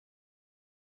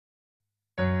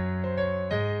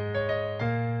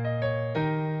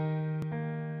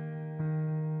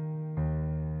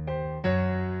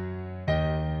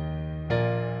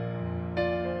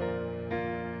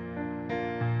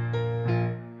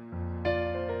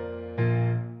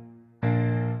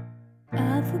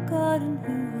forgotten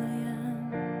who I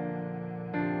am.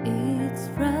 It's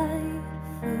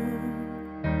frightful.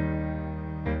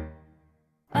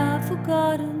 I've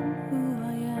forgotten who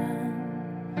I am.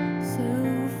 So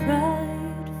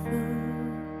frightful.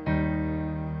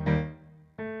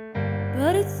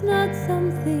 But it's not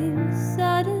something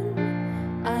sudden.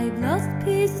 I've lost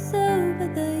pieces over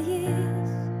the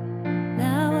years.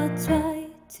 Now I try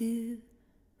to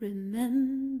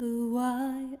remember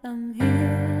why I'm here.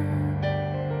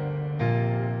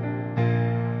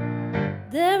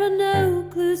 There are no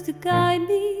clues to guide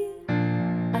me.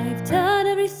 I've turned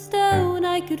every stone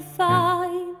I could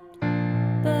find,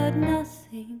 but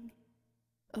nothing.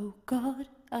 Oh God,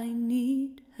 I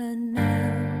need her now.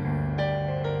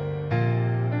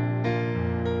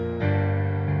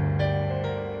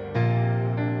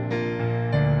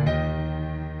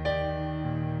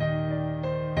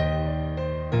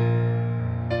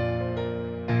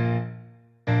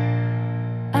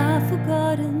 I've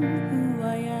forgotten who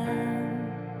I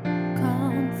am,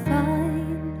 can't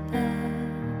find her.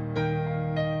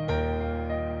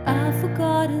 I've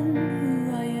forgotten who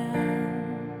I am,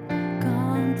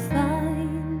 can't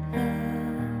find her.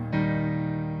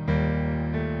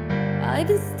 I've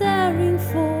been staring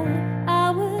for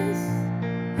hours,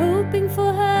 hoping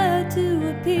for her to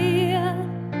appear,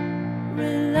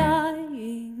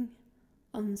 relying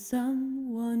on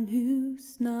someone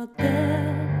who's not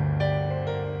there.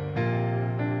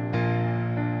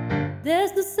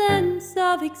 There's no sense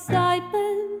of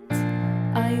excitement.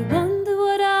 I wonder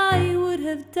what I would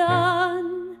have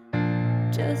done.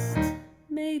 Just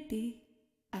maybe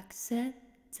accept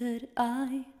that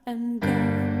I am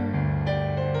gone.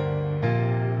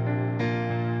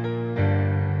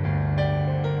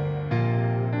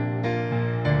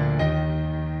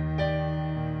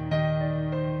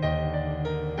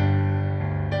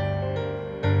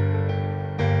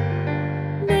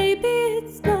 Maybe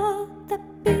it's not that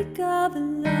big of a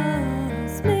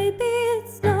loss. Maybe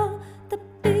it's not that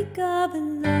big of a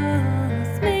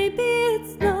loss. Maybe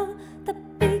it's not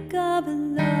that big of a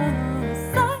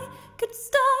loss. I could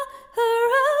start her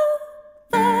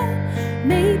over.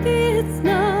 Maybe it's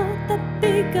not that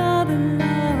big of a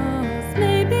loss.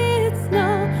 Maybe it's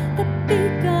not that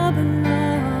big of a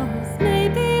loss.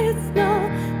 Maybe it's not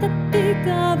that big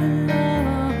of a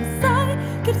loss. I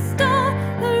could start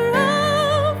her over.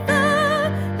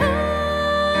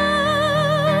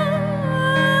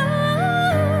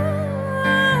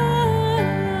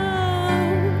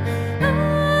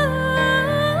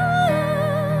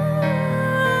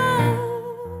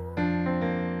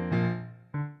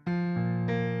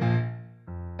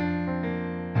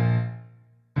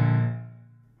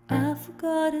 I've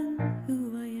forgotten who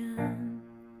I am.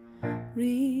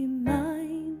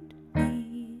 Remind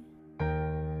me.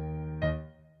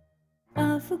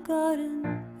 I've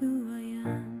forgotten